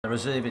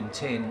reserve in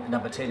 10,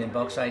 number 10 in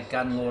box 8,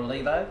 Gunlaw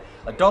Levo.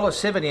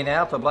 $1.70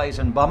 now for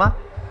Blazing Bomber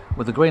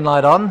with the green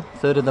light on,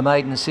 third of the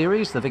maiden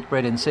series, the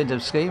Vicbred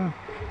incentive scheme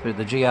through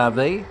the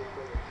GRV.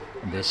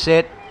 And they're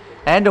set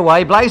and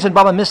away. Blazing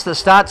Bomber missed the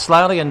start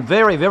slowly and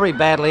very, very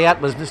badly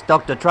out was this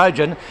Dr.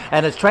 Trojan.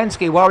 And it's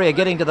Transky Warrior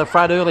getting to the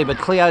front early, but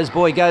Cleo's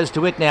Boy goes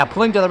to it now.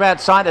 Pulling to the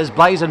outside as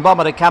Blazing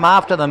Bomber to come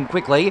after them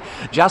quickly.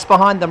 Just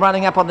behind them,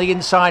 running up on the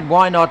inside,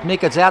 Why Not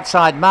Mick? It's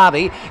outside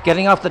Marvy.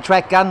 Getting off the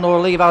track,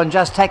 Gunlaw Levo, and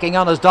just tacking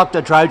on as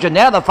Dr. Trojan.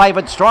 Now the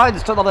favourite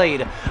strides to the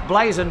lead.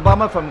 Blazing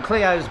Bomber from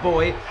Cleo's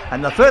Boy.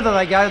 And the further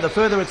they go, the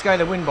further it's going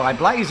to win by.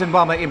 Blazing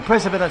Bomber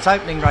impressive in its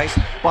opening race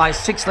by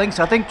 6 lengths.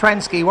 I think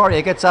Transky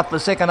Warrior gets up for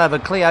second over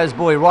Cleo's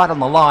Boy right on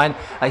the line.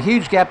 A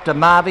huge gap to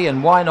Marvy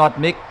and Why Not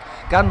Mick.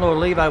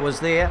 Gunlaw Levo was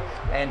there,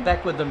 and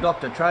back with them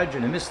Dr.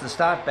 Trojan, who missed the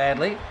start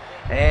badly.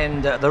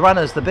 And the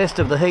runners, the best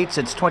of the heats,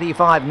 it's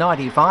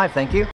 25.95, thank you.